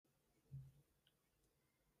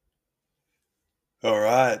All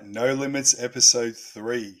right, No Limits episode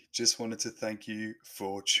 3. Just wanted to thank you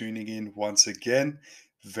for tuning in once again.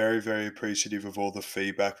 Very, very appreciative of all the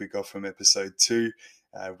feedback we got from episode 2.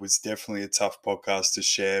 It was definitely a tough podcast to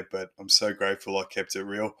share, but I'm so grateful I kept it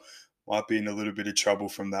real. Might be in a little bit of trouble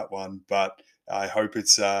from that one, but I hope it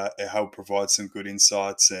helped provide some good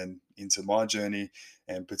insights and into my journey,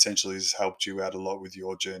 and potentially has helped you out a lot with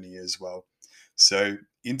your journey as well. So,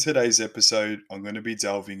 in today's episode, I'm going to be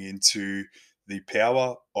delving into the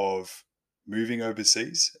power of moving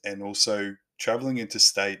overseas and also traveling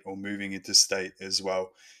interstate or moving interstate as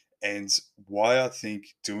well. And why I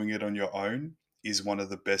think doing it on your own is one of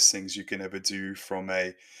the best things you can ever do from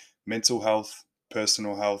a mental health,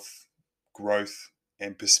 personal health, growth,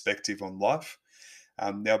 and perspective on life.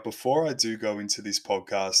 Now, before I do go into this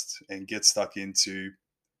podcast and get stuck into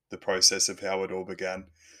the process of how it all began,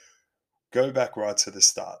 go back right to the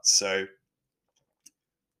start. So,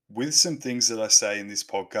 with some things that I say in this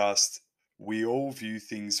podcast, we all view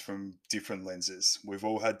things from different lenses. We've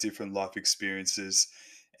all had different life experiences.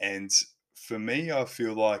 And for me, I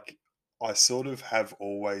feel like I sort of have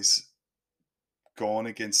always gone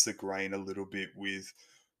against the grain a little bit with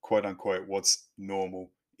quote unquote what's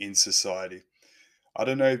normal in society. I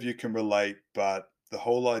don't know if you can relate, but the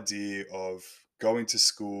whole idea of going to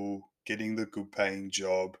school, getting the good paying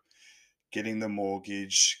job, getting the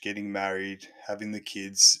mortgage, getting married, having the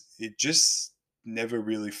kids, it just never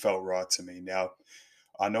really felt right to me. Now,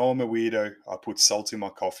 I know I'm a weirdo. I put salt in my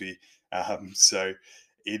coffee. So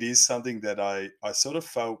it is something that I sort of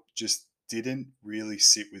felt just didn't really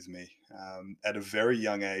sit with me. At a very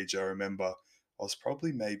young age, I remember I was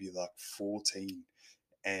probably maybe like 14.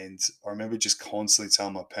 And I remember just constantly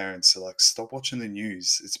telling my parents, like, stop watching the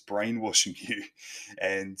news. It's brainwashing you.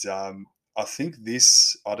 And I think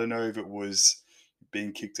this, I don't know if it was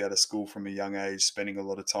being kicked out of school from a young age, spending a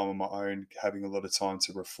lot of time on my own, having a lot of time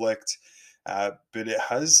to reflect. But it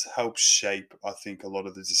has helped shape, I think, a lot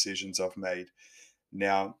of the decisions I've made.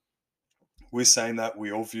 Now, we're saying that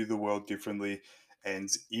we all view the world differently. And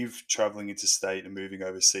if traveling interstate and moving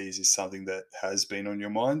overseas is something that has been on your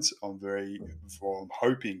mind, I'm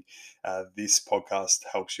hoping this podcast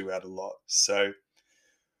helps you out a lot. So,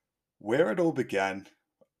 where it all began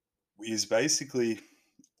is basically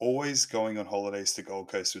always going on holidays to Gold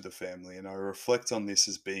Coast with the family. And I reflect on this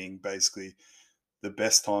as being basically the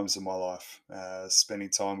best times of my life. Spending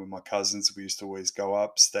time with my cousins. We used to always go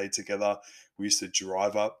up, stay together. We used to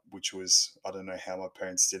drive up, which was, I don't know how my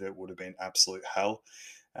parents did it, would have been absolute hell.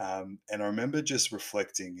 And I remember just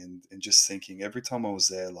reflecting and just thinking every time I was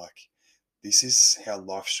there, like, this is how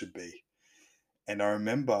life should be. And I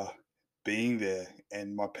remember being there,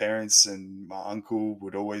 and my parents and my uncle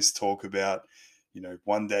would always talk about,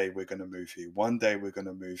 one day we're going to move here, one day we're going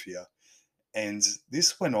to move here. And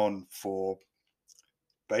this went on for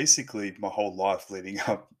basically my whole life leading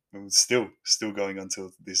up, and still going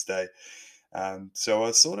until this day. So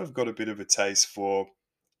I sort of got a bit of a taste for,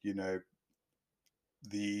 you know,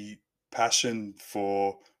 the passion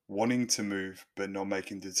for wanting to move but not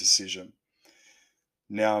making the decision.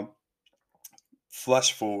 Now,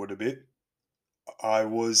 flash forward a bit. I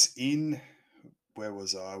was in where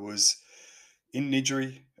was I? I was in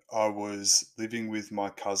Nigeria. I was living with my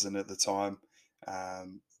cousin at the time.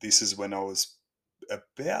 This is when I was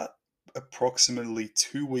about approximately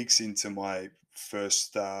 2 weeks into my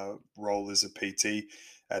first role as a PT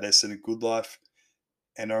at Essendon Good Life.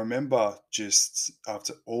 And I remember just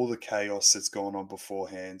after all the chaos that's gone on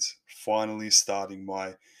beforehand, finally starting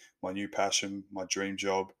my new passion, my dream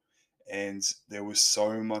job, and there was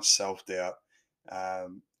so much self doubt.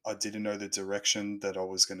 I didn't know the direction that I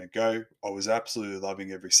was going to go. I was absolutely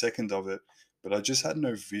loving every second of it, but I just had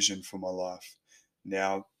no vision for my life.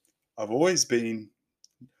 Now, I've always been,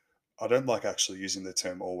 I don't like actually using the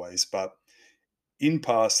term always, but in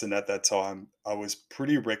past and at that time, I was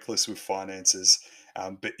pretty reckless with finances,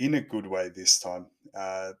 but in a good way this time.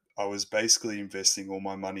 I was basically investing all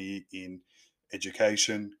my money in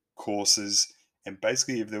education, courses, and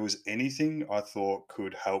basically, if there was anything I thought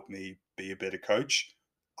could help me be a better coach,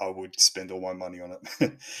 I would spend all my money on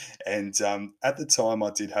it. And at the time, I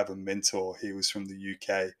did have a mentor. He was from the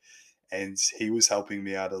UK, and he was helping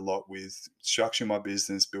me out a lot with structuring my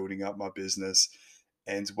business, building up my business.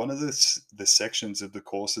 And one of the sections of the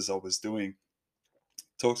courses I was doing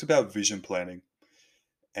talked about vision planning.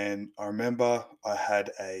 And I remember I had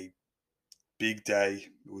a big day.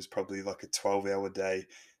 It was probably like a 12-hour day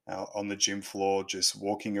on the gym floor, just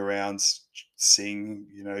walking around, seeing,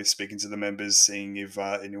 speaking to the members, seeing if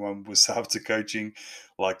anyone was after coaching,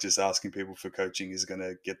 like just asking people for coaching is going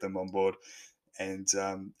to get them on board. And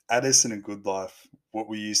at Essendon Good Life, what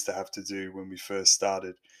we used to have to do when we first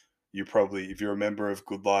started, you probably, if you're a member of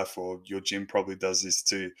Good Life or your gym probably does this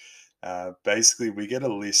too, basically we get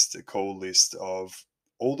a call list of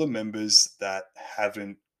all the members that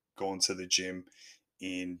haven't gone to the gym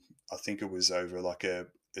in, I think it was over like a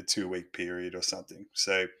 2 week period or something.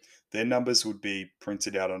 So their numbers would be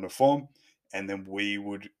printed out on a form, and then we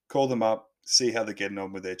would call them up, see how they're getting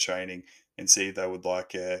on with their training, and see if they would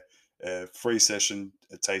like a free session,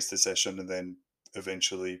 a taster session, and then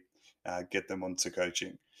eventually get them onto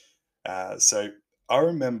coaching. So I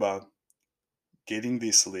remember getting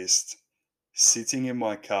this list, sitting in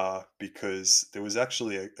my car because there was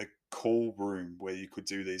actually a call room where you could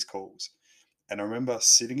do these calls. And I remember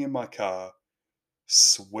sitting in my car,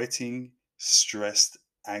 sweating, stressed,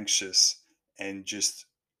 anxious, and just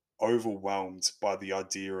overwhelmed by the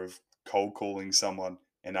idea of cold calling someone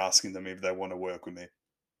and asking them if they want to work with me.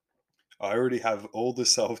 I already have all the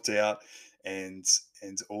self doubt and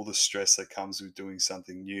all the stress that comes with doing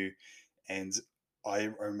something new. And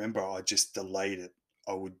I remember I just delayed it.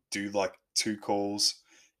 I would do like two calls,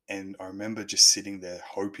 and I remember just sitting there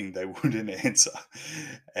hoping they wouldn't answer.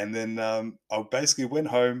 And then I basically went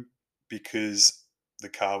home because the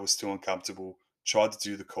car was too uncomfortable. Tried to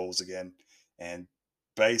do the calls again, and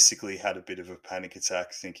basically had a bit of a panic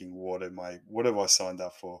attack, thinking, What have I signed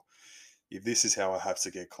up for? If this is how I have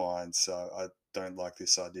to get clients, I don't like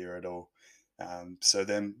this idea at all. So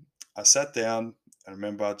then I sat down. I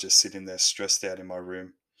remember just sitting there stressed out in my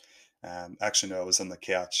room. Actually, no, I was on the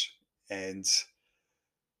couch, and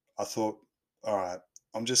I thought, all right,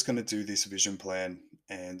 I'm just going to do this vision plan,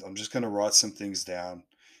 and I'm just going to write some things down,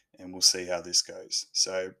 and we'll see how this goes.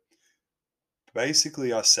 So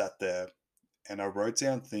basically, I sat there and I wrote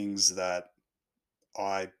down things that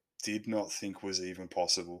I did not think was even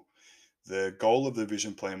possible. The goal of the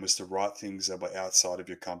vision plan was to write things that were outside of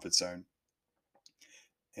your comfort zone.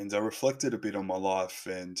 And I reflected a bit on my life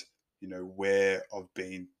and, where I've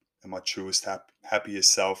been at my truest,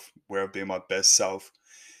 happiest self, where I've been my best self.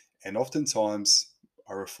 And oftentimes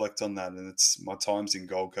I reflect on that, and it's my times in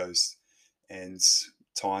Gold Coast and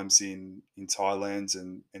times in Thailand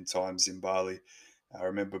and times in Bali. I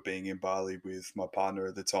remember being in Bali with my partner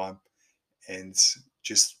at the time, and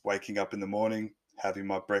just waking up in the morning, having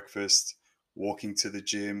my breakfast, walking to the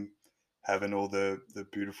gym, having all the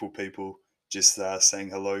beautiful people just saying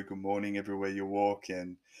hello, good morning everywhere you walk.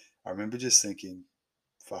 And I remember just thinking,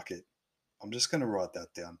 fuck it, I'm just going to write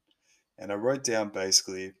that down. And I wrote down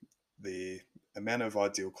basically the amount of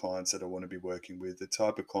ideal clients that I want to be working with, the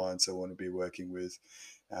type of clients I want to be working with.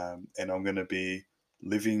 And I'm going to be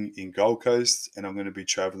living in Gold Coast, and I'm going to be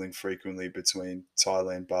traveling frequently between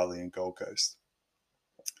Thailand, Bali, and Gold Coast.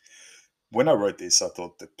 When I wrote this, I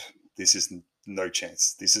thought that this is no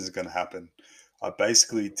chance. This isn't going to happen. I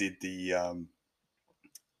basically did the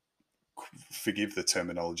forgive the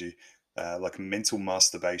terminology, like mental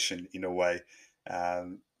masturbation in a way,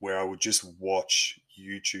 where I would just watch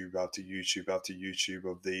YouTube after YouTube after YouTube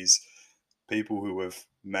of these people who have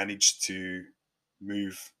managed to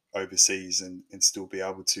move overseas and still be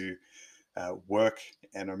able to work.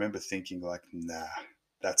 And I remember thinking, like, nah,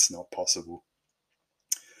 that's not possible.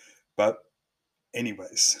 But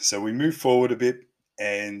anyways, so we move forward a bit,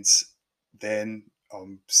 and then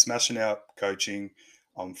I'm smashing out coaching.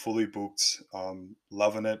 I'm fully booked. I'm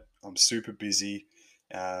loving it. I'm super busy,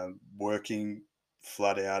 working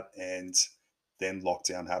flat out, and then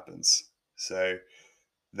lockdown happens. So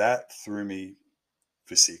that threw me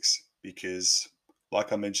for six because,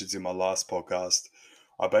 like I mentioned in my last podcast,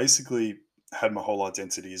 I basically had my whole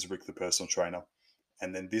identity as Rick the personal trainer,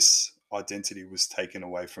 and then this identity was taken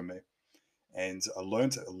away from me. And I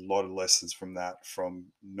learned a lot of lessons from that, from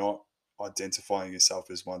not identifying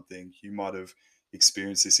yourself as one thing. You might have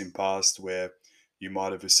experienced this in past where you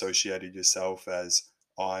might have associated yourself as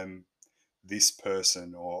I'm this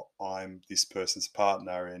person or I'm this person's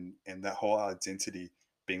partner, and that whole identity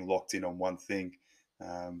being locked in on one thing.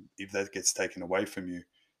 If that gets taken away from you,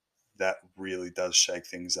 that really does shake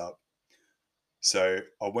things up. So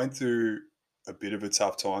I went through a bit of a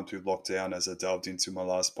tough time through lockdown as I delved into my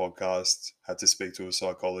last podcast, had to speak to a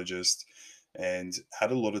psychologist, and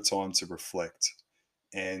had a lot of time to reflect.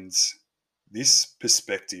 And this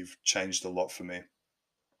perspective changed a lot for me.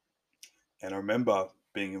 And I remember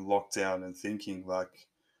being in lockdown and thinking, like,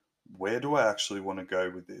 where do I actually want to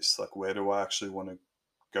go with this? Like, where do I actually want to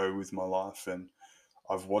go with my life? And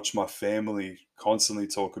I've watched my family constantly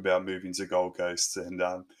talk about moving to Gold Coast, and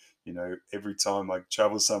every time I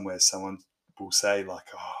travel somewhere, someone will say like,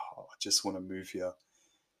 "Oh, I just want to move here,"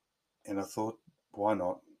 and I thought, why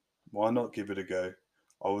not? Why not give it a go?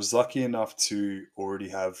 I was lucky enough to already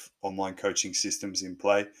have online coaching systems in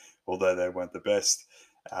play, although they weren't the best.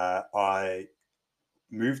 I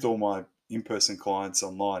moved all my in-person clients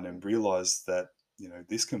online and realized that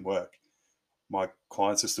this can work. My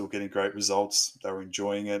clients are still getting great results. They were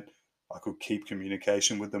enjoying it. I could keep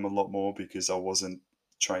communication with them a lot more because I wasn't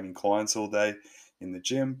training clients all day in the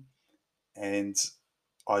gym. And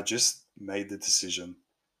I just made the decision.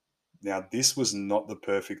 Now, this was not the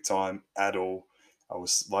perfect time at all. I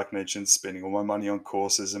was, like mentioned, spending all my money on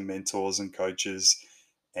courses and mentors and coaches.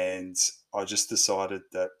 And I just decided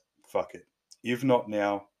that, fuck it. If not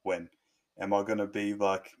now, when? Am I going to be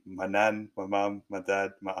like my nan, my mum, my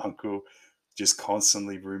dad, my uncle, just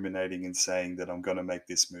constantly ruminating and saying that I'm going to make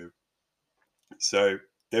this move? So,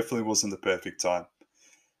 definitely wasn't the perfect time.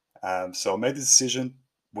 So I made the decision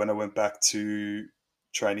when I went back to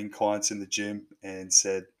training clients in the gym and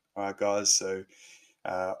said, all right, guys, so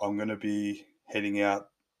I'm going to be heading out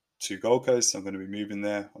to Gold Coast. I'm going to be moving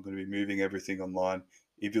there. I'm going to be moving everything online.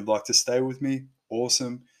 If you'd like to stay with me,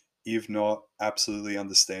 awesome. If not, absolutely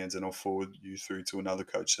understands, and I'll forward you through to another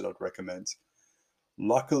coach that I'd recommend.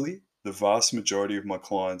 Luckily, the vast majority of my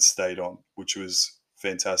clients stayed on, which was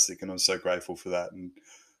fantastic, and I'm so grateful for that. And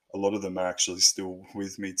a lot of them are actually still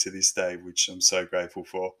with me to this day, which I'm so grateful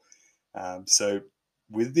for. So,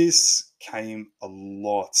 with this came a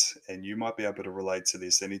lot, and you might be able to relate to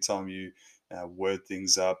this anytime you word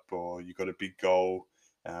things up or you got a big goal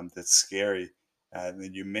that's scary, and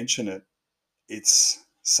then you mention it. It's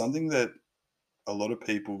something that a lot of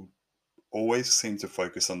people always seem to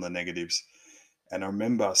focus on the negatives. And I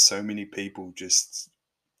remember so many people just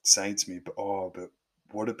saying to me, but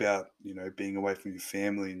what about, being away from your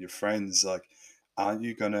family and your friends? Like, aren't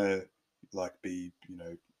you gonna like be,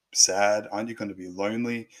 sad? Aren't you gonna be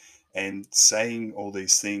lonely? And saying all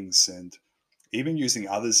these things and even using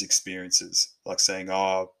others' experiences, like saying,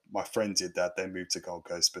 oh, my friend did that, they moved to Gold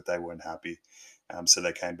Coast, but they weren't happy. So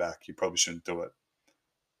they came back. You probably shouldn't do it.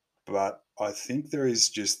 But I think there is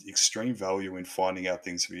just extreme value in finding out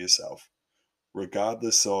things for yourself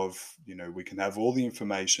regardless of, we can have all the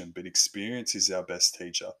information, but experience is our best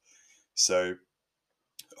teacher. So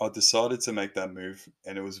I decided to make that move,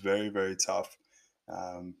 and it was very, very tough.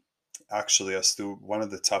 Um, Actually, I still, one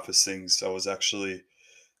of the toughest things, I was actually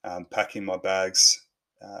packing my bags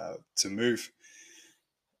to move.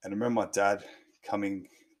 And I remember my dad coming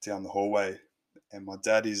down the hallway, and my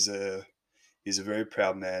dad he's a very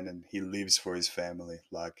proud man, and he lives for his family.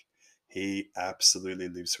 Like, he absolutely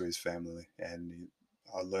lives for his family, and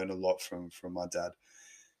I learned a lot from my dad.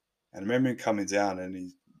 And I remember him coming down,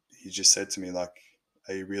 and he just said to me like,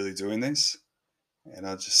 "Are you really doing this?" And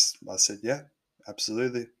I said, "Yeah,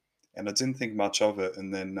 absolutely." And I didn't think much of it.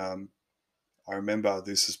 And then I remember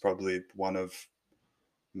this was probably one of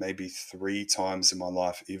maybe three times in my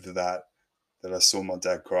life, either that I saw my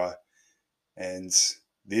dad cry, and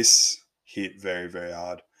this hit very, very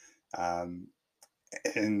hard. Um,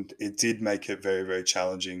 and it did make it very, very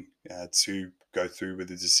challenging to go through with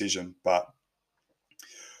the decision. But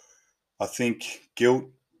I think guilt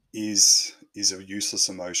is a useless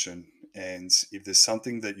emotion, and if there's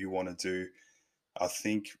something that you want to do, I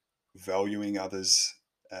think valuing others,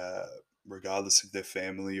 uh, regardless of their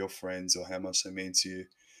family or friends or how much they mean to you,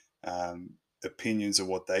 opinions of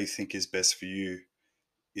what they think is best for you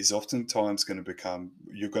is oftentimes going to become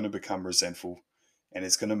you're going to become resentful, and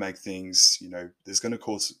it's going to make things, there's going to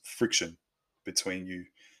cause friction between you,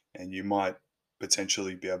 and you might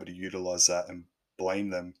potentially be able to utilize that and blame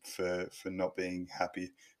them for not being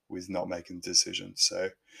happy with not making decisions. So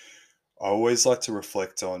I always like to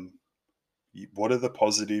reflect on what are the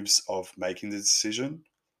positives of making the decision,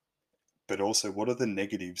 but also what are the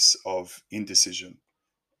negatives of indecision.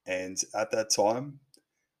 And at that time,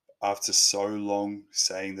 after so long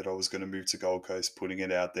saying that I was going to move to Gold Coast, putting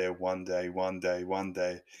it out there one day, one day, one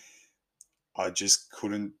day, I just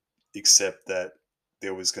couldn't accept that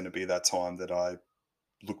there was going to be that time that I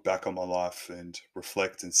look back on my life and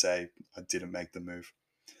reflect and say I didn't make the move.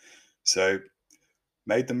 So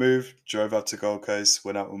made the move, drove up to Gold Coast,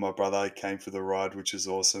 went up with my brother, came for the ride, which is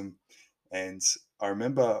awesome. And I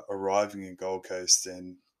remember arriving in Gold Coast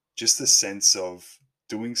and just the sense of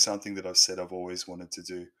doing something that I've said I've always wanted to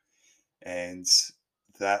do. And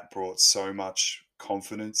that brought so much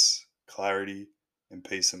confidence, clarity, and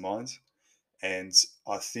peace of mind. And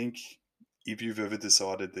I think if you've ever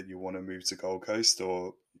decided that you want to move to Gold Coast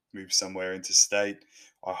or move somewhere interstate,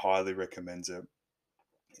 I highly recommend it.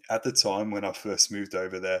 At the time when I first moved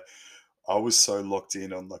over there, I was so locked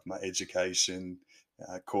in on like my education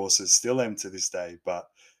courses, still am to this day, but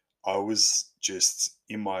I was just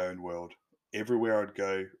in my own world. everywhere I'd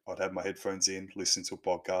go, I'd have my headphones in, listen to a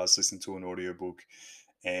podcast, listen to an audiobook,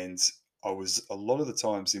 and I was a lot of the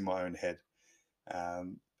times in my own head.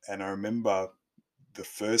 Um, and I remember the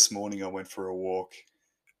first morning I went for a walk,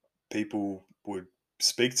 people would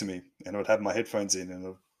speak to me, and I'd have my headphones in, and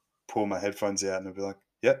I'd pull my headphones out, and I'd be like,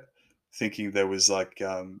 "Yep," thinking there was like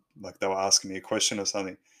they were asking me a question or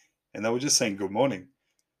something, and they were just saying good morning,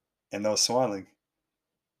 and they were smiling,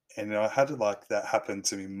 and I had like that happen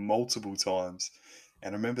to me multiple times,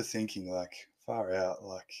 and I remember thinking like, far out,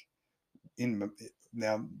 like in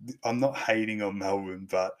now I'm not hating on Melbourne,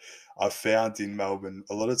 but I found in Melbourne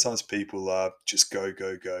a lot of times people are just go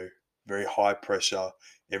go go, very high pressure.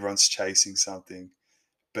 Everyone's chasing something,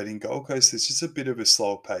 but in Gold Coast, it's just a bit of a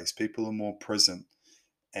slower pace. People are more present,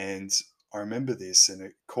 and I remember this, and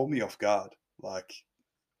it caught me off guard. Like,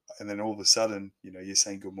 and then all of a sudden, you're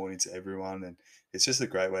saying good morning to everyone, and it's just a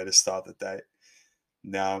great way to start the day.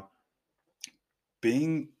 Now,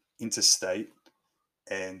 being interstate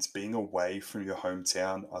and being away from your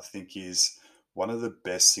hometown, I think, is one of the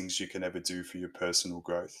best things you can ever do for your personal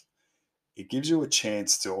growth. It gives you a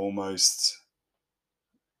chance to almost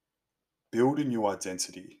build a new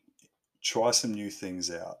identity, try some new things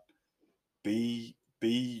out, be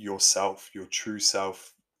yourself, your true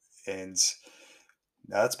self. And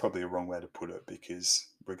that's probably a wrong way to put it, because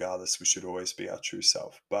regardless, we should always be our true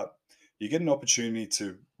self. But you get an opportunity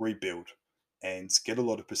to rebuild and get a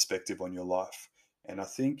lot of perspective on your life. And I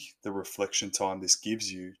think the reflection time this gives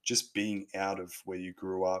you, just being out of where you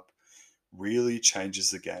grew up, really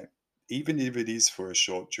changes the game, even if it is for a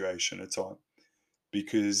short duration of time.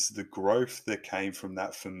 Because the growth that came from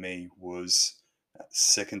that for me was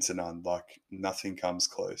second to none. Like, nothing comes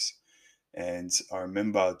close. And I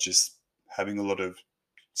remember just having a lot of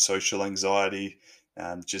social anxiety.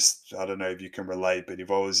 Just, I don't know if you can relate, but if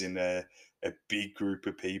I was in a big group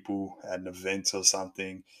of people at an event or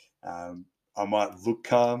something, I might look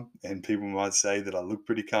calm, and people might say that I look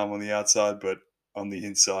pretty calm on the outside, but on the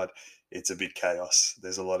inside, it's a bit chaos.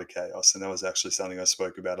 There's a lot of chaos. And that was actually something I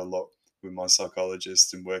spoke about a lot with my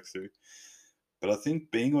psychologist and work through. But I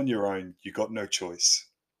think being on your own, you got no choice.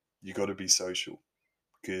 You got to be social,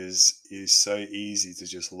 because it's so easy to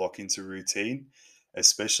just lock into routine,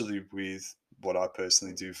 especially with what I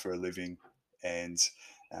personally do for a living, and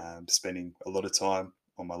spending a lot of time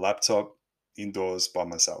on my laptop indoors by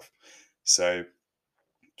myself. So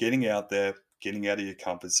getting out there, getting out of your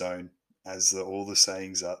comfort zone, as all the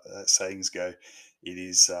sayings go, it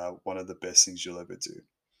is one of the best things you'll ever do.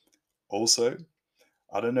 Also,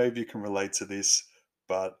 I don't know if you can relate to this,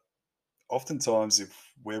 but oftentimes, if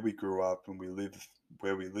where we grew up and we live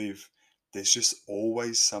where we live, there's just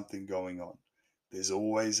always something going on. There's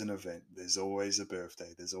always an event, there's always a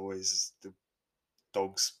birthday, there's always the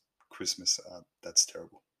dog's Christmas. That's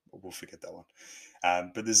terrible, we'll forget that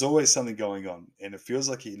one. But there's always something going on, and it feels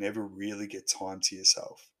like you never really get time to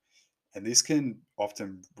yourself. And this can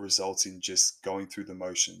often result in just going through the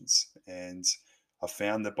motions. And I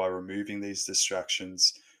found that by removing these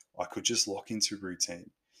distractions, I could just lock into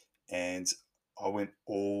routine. And I went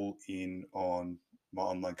all in on my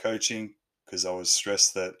online coaching, because I was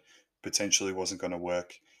stressed that potentially wasn't going to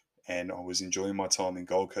work. And I was enjoying my time in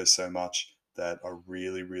Gold Coast so much that I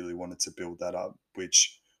really, really wanted to build that up,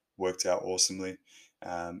 which worked out awesomely.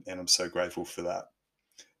 And I'm so grateful for that.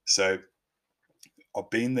 So I've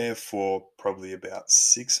been there for probably about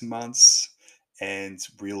 6 months, and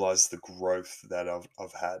realized the growth that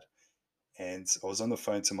I've had. And I was on the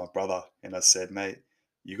phone to my brother, and I said, "Mate,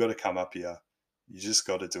 you got to come up here. You just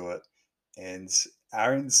got to do it." And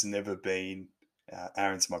Aaron's never been,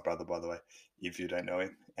 Aaron's my brother, by the way, if you don't know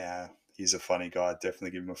him. He's a funny guy.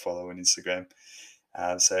 Definitely give him a follow on Instagram.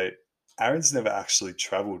 So Aaron's never actually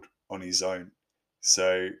traveled on his own.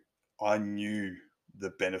 So I knew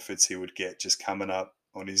the benefits he would get just coming up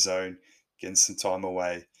on his own, getting some time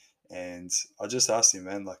away. And I just asked him,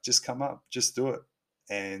 man, like, just come up, just do it.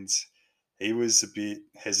 And he was a bit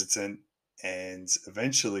hesitant. And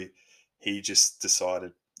eventually he just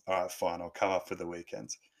decided, all right, fine, I'll come up for the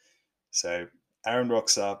weekend. So Aaron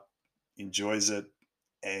rocks up, enjoys it,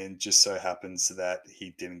 and just so happens that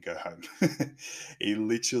he didn't go home. he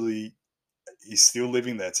literally, he's still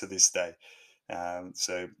living there to this day.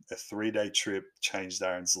 So a 3-day trip changed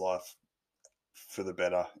Aaron's life for the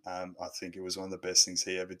better. I think it was one of the best things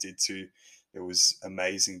he ever did too. It was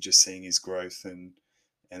amazing just seeing his growth and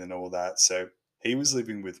then all that. So he was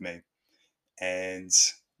living with me, and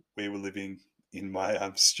we were living in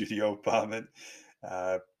my studio apartment.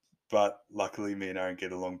 Uh, but luckily, me and Aaron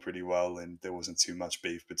get along pretty well, and there wasn't too much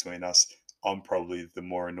beef between us. I'm probably the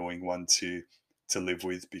more annoying one to live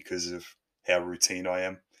with because of how routine I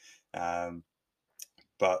am. Um,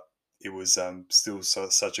 but it was still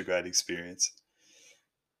such a great experience.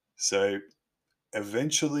 So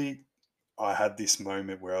eventually, I had this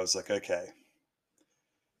moment where I was like, okay,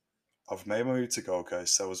 I've made my move to Gold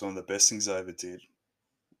Coast. That was one of the best things I ever did.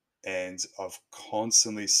 And I've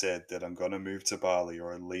constantly said that I'm going to move to Bali,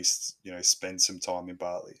 or at least, spend some time in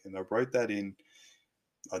Bali. And I wrote that in,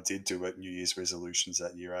 I did do it New Year's resolutions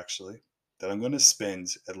that year actually, that I'm going to spend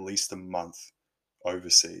at least a month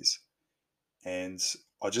overseas. And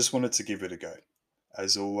I just wanted to give it a go.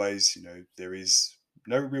 As always, there is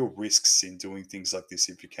no real risks in doing things like this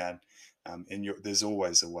if you can. And there's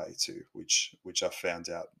always a way to, which I found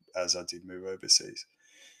out as I did move overseas.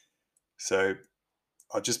 So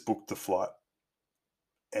I just booked the flight,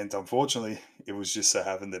 and unfortunately, it was just so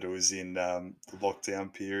happened that it was in the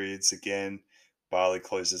lockdown periods again. Bali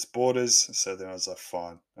closed its borders, so then I was like,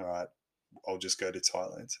 fine, all right, I'll just go to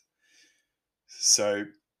Thailand. So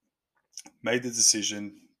made the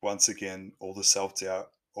decision once again. All the self doubt,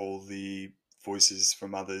 all the voices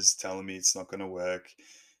from others telling me it's not going to work,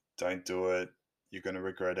 don't do it, you're going to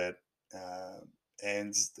regret it.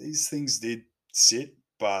 And these things did sit,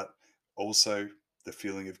 but also the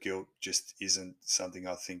feeling of guilt just isn't something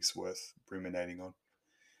I think's worth ruminating on.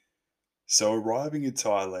 So arriving in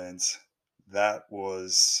Thailand, that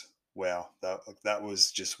was wow. That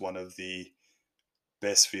was just one of the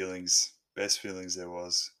best feelings there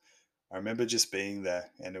was. I remember just being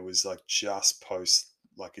there, and it was like just post,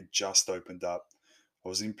 like it just opened up. I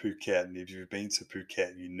was in Phuket, and if you've been to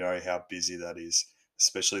Phuket, you know how busy that is,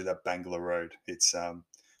 especially that Bangla Road. It's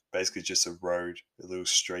basically just a road, a little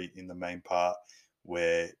street in the main part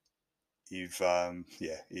where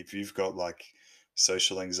if you've got like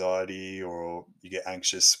social anxiety or you get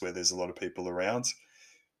anxious where there's a lot of people around,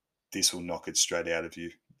 this will knock it straight out of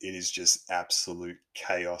you. It is just absolute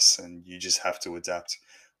chaos, and you just have to adapt.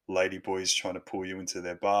 Lady boys trying to pull you into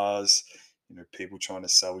their bars, people trying to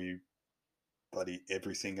sell you bloody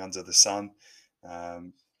everything under the sun.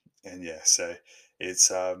 Um, and yeah, so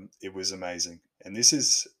it was amazing. And this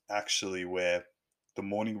is actually where the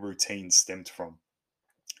morning routine stemmed from,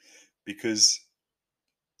 because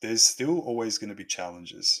there's still always going to be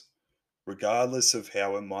challenges, regardless of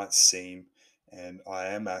how it might seem. And I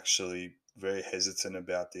am actually very hesitant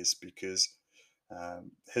about this, because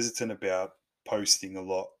hesitant about posting a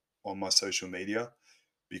lot on my social media,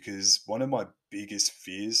 because one of my biggest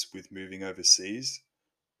fears with moving overseas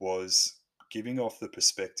was giving off the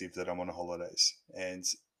perspective that I'm on holidays. And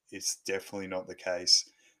it's definitely not the case.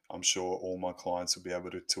 I'm sure all my clients will be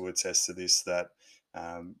able to attest to this, that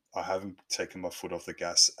I haven't taken my foot off the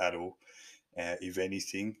gas at all. If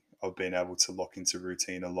anything, I've been able to lock into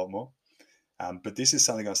routine a lot more. But this is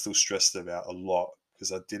something I'm still stressed about a lot,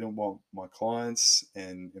 because I didn't want my clients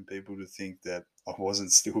and people to think that I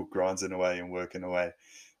wasn't still grinding away and working away.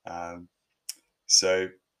 Um, so,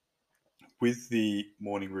 with the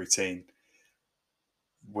morning routine,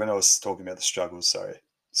 when I was talking about the struggles, sorry.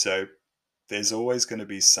 So, there's always going to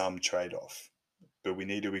be some trade off, but we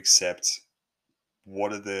need to accept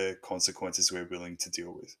what are the consequences we're willing to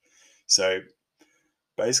deal with. So,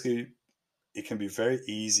 basically, it can be very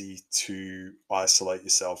easy to isolate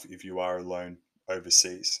yourself if you are alone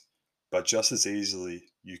overseas, but just as easily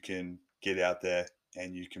you can get out there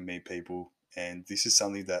and you can meet people. And this is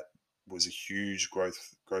something that was a huge growth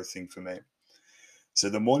thing for me. So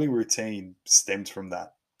the morning routine stemmed from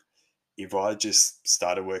that. If I just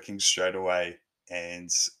started working straight away and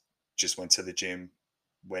just went to the gym,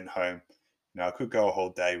 went home, I could go a whole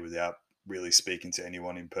day without really speaking to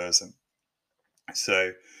anyone in person.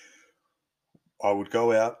 So I would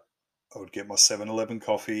go out, I would get my 7-Eleven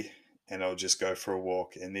coffee, and I would just go for a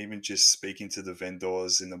walk. And even just speaking to the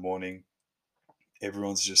vendors in the morning,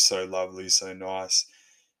 everyone's just so lovely, so nice.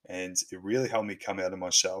 And it really helped me come out of my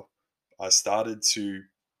shell. I started to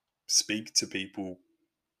speak to people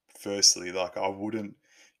firstly, like I wouldn't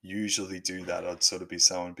usually do that. I'd sort of be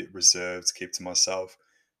someone a bit reserved, keep to myself.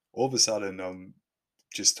 All of a sudden, I'm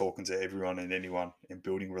just talking to everyone and anyone and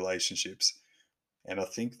building relationships. And I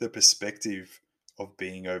think the perspective of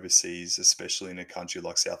being overseas, especially in a country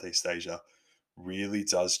like Southeast Asia, really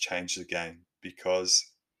does change the game, because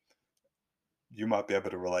you might be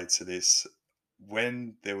able to relate to this.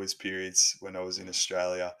 When there was periods when I was in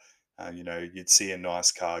Australia, you'd see a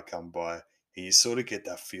nice car come by, and you sort of get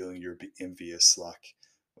that feeling you're a bit envious, like,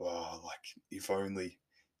 oh, like if only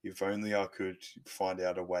I could find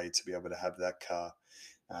out a way to be able to have that car,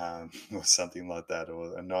 or something like that,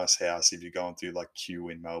 or a nice house if you're going through like Kew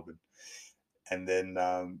in Melbourne. And then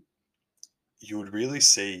you would really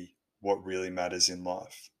see what really matters in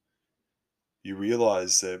life. You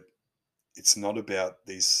realize that it's not about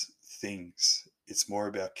these things. It's more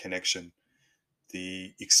about connection,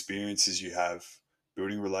 the experiences you have,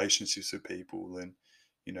 building relationships with people. And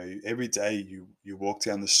every day you walk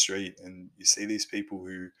down the street and you see these people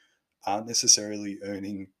who aren't necessarily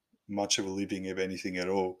earning much of a living, of anything at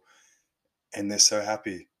all, and they're so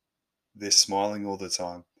happy, they're smiling all the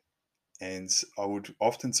time. And I would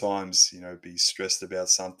oftentimes, be stressed about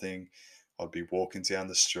something. I'd be walking down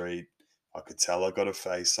the street, I could tell I got a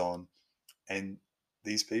face on, and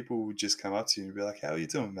these people would just come up to you and be like, "How are you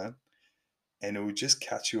doing, man?" And it would just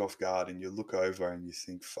catch you off guard, and you look over and you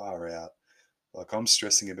think, far out. Like, I'm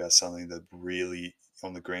stressing about something that really,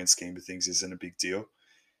 on the grand scheme of things, isn't a big deal.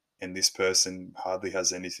 And this person hardly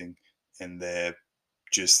has anything, and they're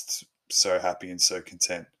just so happy and so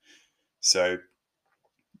content. So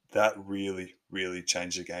that really, really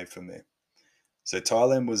changed the game for me. So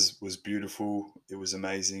Thailand was beautiful. It was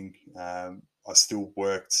amazing. I still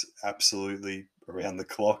worked absolutely around the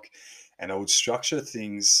clock, and I would structure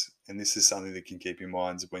things. And this is something that can keep in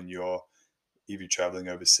mind when you're, if you're traveling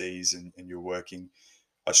overseas and you're working.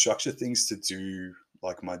 I structure things to do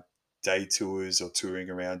like my day tours or touring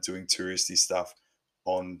around doing touristy stuff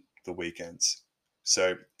on the weekends.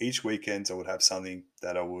 So each weekend I would have something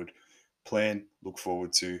that I would plan, look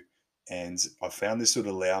forward to, and I found this would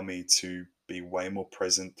allow me to be way more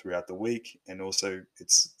present throughout the week, and also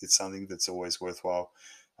it's something that's always worthwhile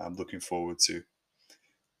looking forward to.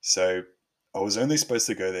 So I was only supposed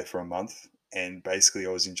to go there for a month, and basically I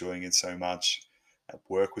was enjoying it so much.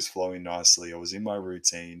 Work was flowing nicely. I was in my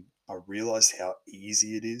routine. I realized how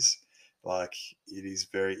easy it is. Like, it is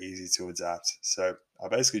very easy to adapt. So I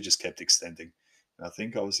basically just kept extending. And I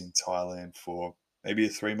think I was in Thailand for maybe a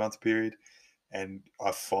 3 month period. And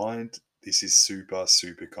I find this is super,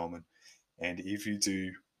 super common. And if you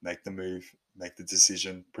do make the move, make the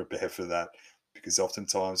decision, prepare for that. Because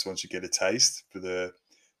oftentimes, once you get a taste for the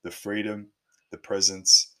freedom, the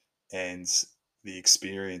presence, and the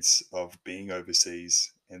experience of being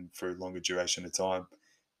overseas and for a longer duration of time,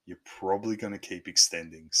 you're probably going to keep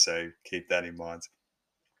extending. So keep that in mind.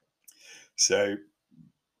 So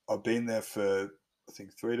I've been there for, I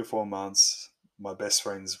think, 3 to 4 months. My best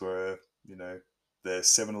friends were, the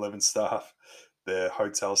 7-Eleven staff, the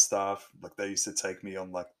hotel staff. Like, they used to take me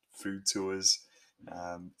on like food tours.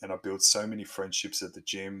 And I built so many friendships at the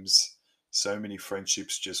gyms, so many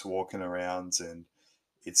friendships just walking around. And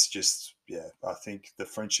it's just, yeah, I think the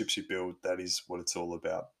friendships you build, that is what it's all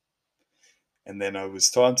about. And then it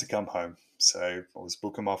was time to come home. So I was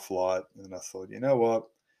booking my flight, and I thought, you know what?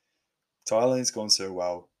 Thailand's gone so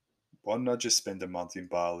well. Why not just spend a month in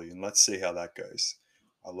Bali and let's see how that goes?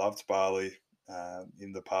 I loved Bali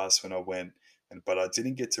in the past when I went, but I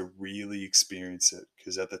didn't get to really experience it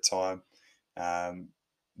because at the time, um,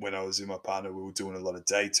 when I was with my partner, we were doing a lot of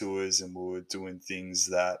day tours and we were doing things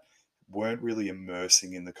that weren't really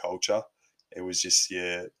immersing in the culture. It was just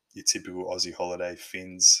your typical Aussie holiday,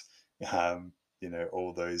 fins,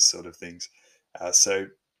 all those sort of things. So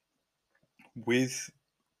with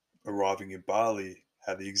arriving in Bali,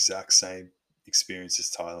 had the exact same experience as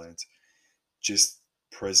Thailand. Just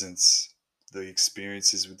presence, the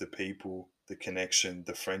experiences with the people, the connection,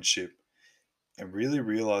 the friendship, and really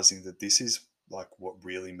realizing that this is like what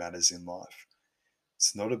really matters in life.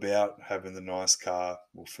 It's not about having the nice car.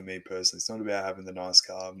 Well, for me personally, it's not about having the nice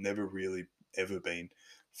car. I've never really ever been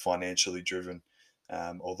financially driven.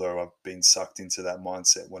 Although I've been sucked into that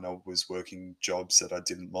mindset when I was working jobs that I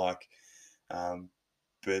didn't like. Um,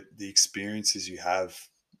 but the experiences you have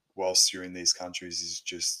whilst you're in these countries is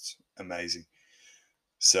just amazing.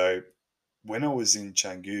 So when I was in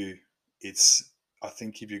Canggu, it's, I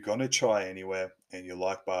think if you're gonna try anywhere and you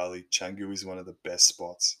like Bali, Canggu is one of the best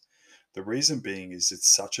spots. The reason being is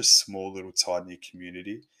it's such a small little tight knit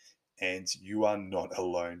community, and you are not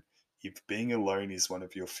alone. If being alone is one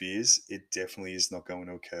of your fears, it definitely is not going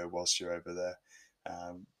to occur whilst you're over there.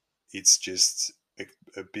 Um, it's just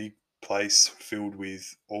a big place filled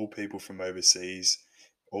with all people from overseas,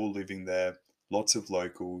 all living there, lots of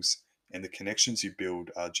locals, and the connections you build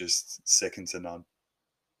are just second to none.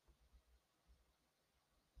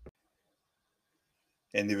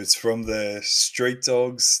 And if it's from the street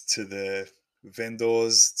dogs to the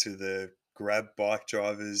vendors to the grab bike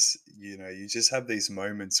drivers, you just have these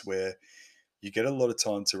moments where you get a lot of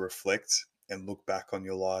time to reflect and look back on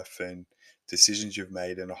your life and decisions you've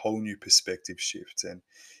made, and a whole new perspective shift. And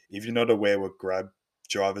if you're not aware what grab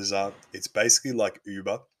drivers are, it's basically like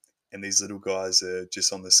Uber, and these little guys are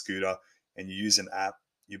just on the scooter, and you use an app,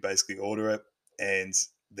 you basically order it, and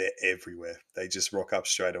they're everywhere. They just rock up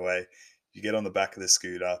straight away. You get on the back of the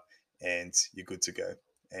scooter and you're good to go.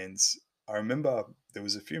 And I remember there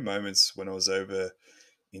was a few moments when I was over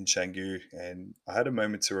in Canggu, and I had a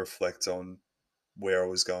moment to reflect on where I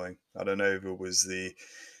was going. I don't know if it was the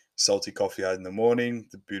salty coffee I had in the morning,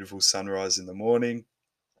 the beautiful sunrise in the morning,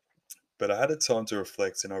 but I had a time to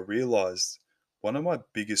reflect and I realized one of my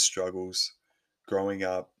biggest struggles growing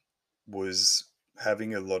up was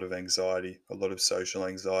having a lot of anxiety, a lot of social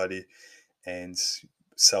anxiety, and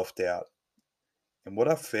self doubt. And what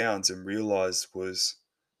I found and realized was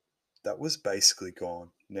that was basically gone.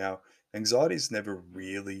 Now, anxiety is never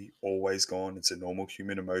really always gone. It's a normal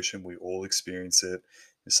human emotion. We all experience it.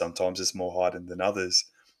 And sometimes it's more heightened than others.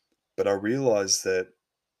 But I realized that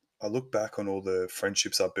I look back on all the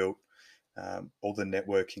friendships I built, all the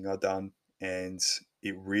networking I done, and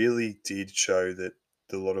it really did show that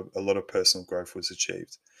a lot of personal growth was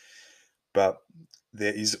achieved. But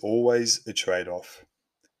there is always a trade-off.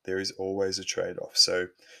 There is always a trade-off. So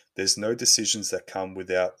there's no decisions that come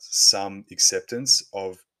without some acceptance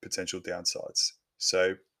of potential downsides.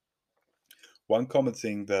 So one common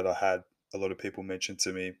thing that I had a lot of people mention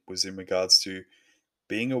to me was in regards to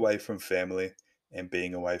being away from family and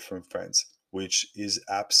being away from friends, which is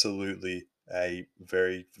absolutely a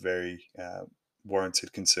very, very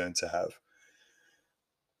warranted concern to have.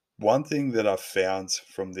 One thing that I've found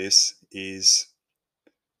from this is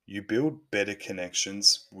you build better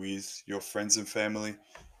connections with your friends and family,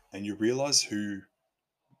 and you realize who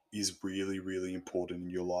is really, really important in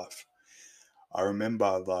your life. I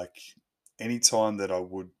remember, like, any time that I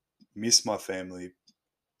would miss my family,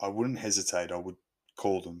 I wouldn't hesitate. I would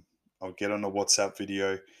call them. I would get on a WhatsApp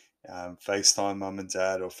video, FaceTime mum and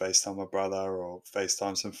dad, or FaceTime my brother, or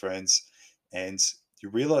FaceTime some friends. And you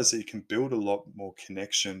realize that you can build a lot more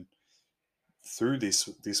connection through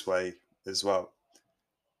this way as well.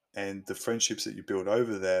 And the friendships that you build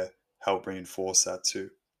over there help reinforce that too.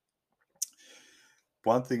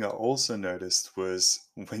 One thing I also noticed was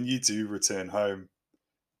when you do return home,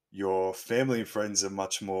 your family and friends are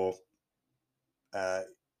much more, uh,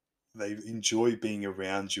 they enjoy being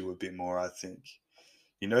around you a bit more, I think.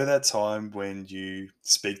 You know that time when you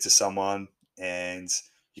speak to someone and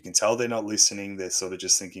you can tell they're not listening, they're sort of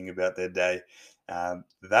just thinking about their day.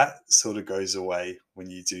 That sort of goes away when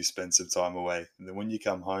you do spend some time away. And then when you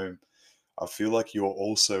come home, I feel like you're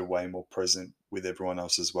also way more present with everyone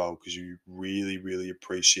else as well because you really, really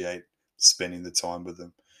appreciate spending the time with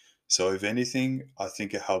them. So if anything, I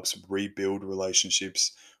think it helps rebuild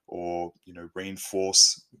relationships or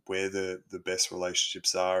reinforce where the best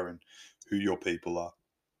relationships are and who your people are.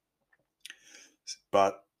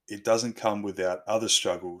 But it doesn't come without other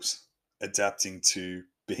struggles adapting to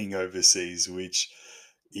being overseas, which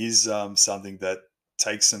is something that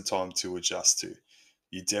takes some time to adjust to.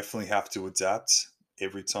 You definitely have to adapt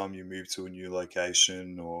every time you move to a new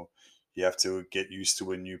location or you have to get used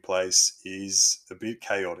to a new place is a bit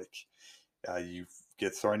chaotic. You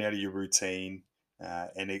get thrown out of your routine,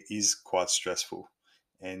 and it is quite stressful.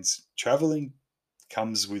 And traveling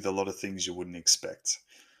comes with a lot of things you wouldn't expect.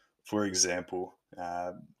 For example,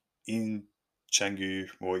 in Canggu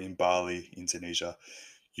or in Bali, Indonesia,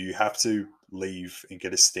 you have to leave and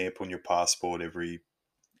get a stamp on your passport every,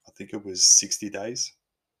 I think it was 60 days.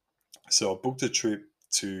 So I booked a trip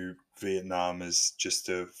to Vietnam as just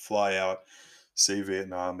to fly out, see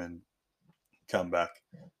Vietnam, and come back.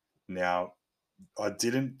 Now, I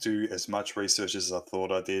didn't do as much research as I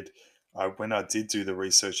thought I did. When I did do the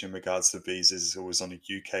research in regards to visas, it was on a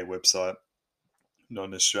UK website, not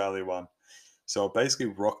an Australia one. So I basically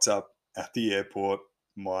rocked up at the airport.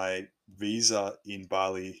 My visa in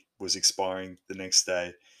Bali was expiring the next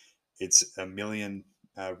day. It's a million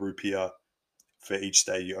rupiah for each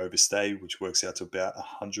day you overstay, which works out to about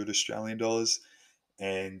 100 Australian dollars.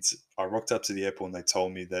 And I rocked up to the airport and they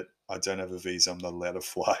told me that I don't have a visa. I'm not allowed to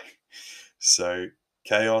fly. So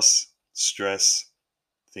chaos, stress,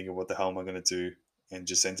 thinking what the hell am I going to do, and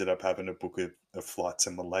just ended up having to book a flight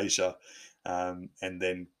to Malaysia, and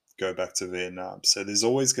then go back to Vietnam. So there's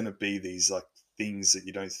always going to be these like things that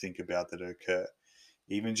you don't think about that occur,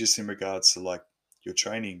 even just in regards to like your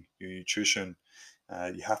training, your nutrition.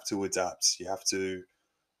 You have to adapt. You have to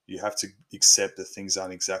accept that things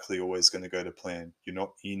aren't exactly always going to go to plan. You're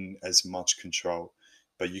not in as much control,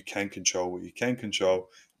 but you can control what you can control,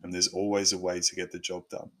 and there's always a way to get the job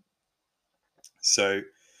done. So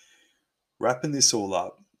wrapping this all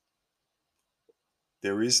up,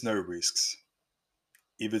 there is no risks.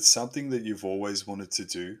 If it's something that you've always wanted to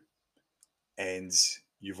do and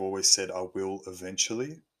you've always said, I will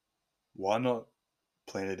eventually, why not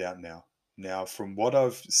plan it out now? Now, from what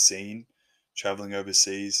I've seen traveling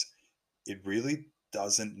overseas, it really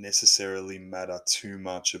doesn't necessarily matter too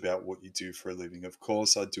much about what you do for a living. Of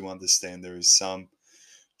course, I do understand there is some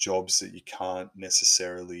jobs that you can't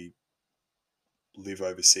necessarily live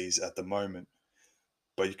overseas at the moment,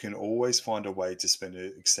 but you can always find a way to spend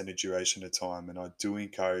an extended duration of time. And I do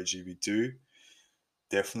encourage, if you do,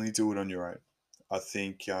 definitely do it on your own. I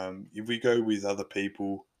think if we go with other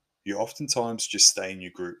people, you oftentimes just stay in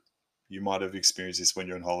your group. You might have experienced this when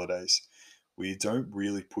you're on holidays, where you don't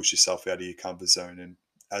really push yourself out of your comfort zone. And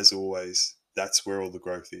as always, that's where all the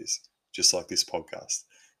growth is, just like this podcast.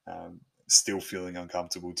 Still feeling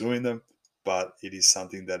uncomfortable doing them, but it is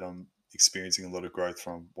something that I'm experiencing a lot of growth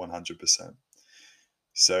from 100%.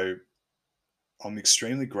 So I'm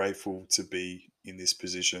extremely grateful to be in this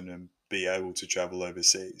position and be able to travel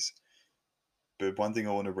overseas. But one thing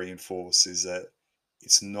I want to reinforce is that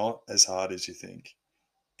it's not as hard as you think.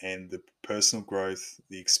 And the personal growth,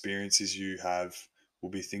 the experiences you have will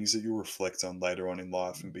be things that you'll reflect on later on in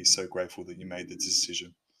life and be so grateful that you made the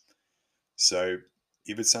decision. So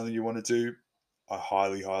if it's something you want to do, I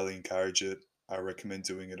highly, highly encourage it. I recommend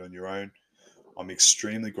doing it on your own. I'm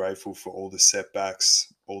extremely grateful for all the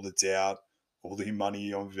setbacks, all the doubt, all the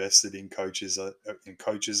money I invested in coaches and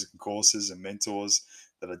courses and mentors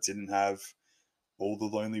that I didn't have, all the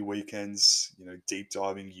lonely weekends, deep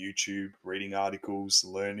diving YouTube, reading articles,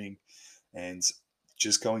 learning, and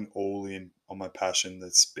just going all in on my passion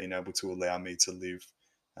that's been able to allow me to live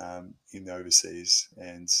in the overseas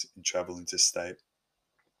and travel interstate.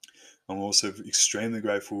 I'm also extremely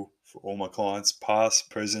grateful for all my clients, past,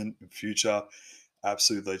 present, and future.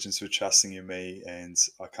 Absolute legends for trusting in me, and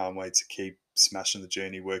I can't wait to keep smashing the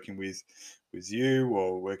journey working with you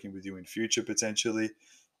or working with you in future potentially.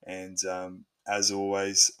 And as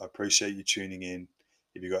always, I appreciate you tuning in.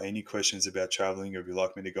 If you've got any questions about traveling, or if you'd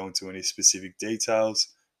like me to go into any specific details,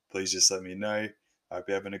 please just let me know. I hope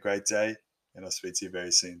you're having a great day, and I'll speak to you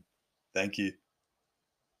very soon. Thank you.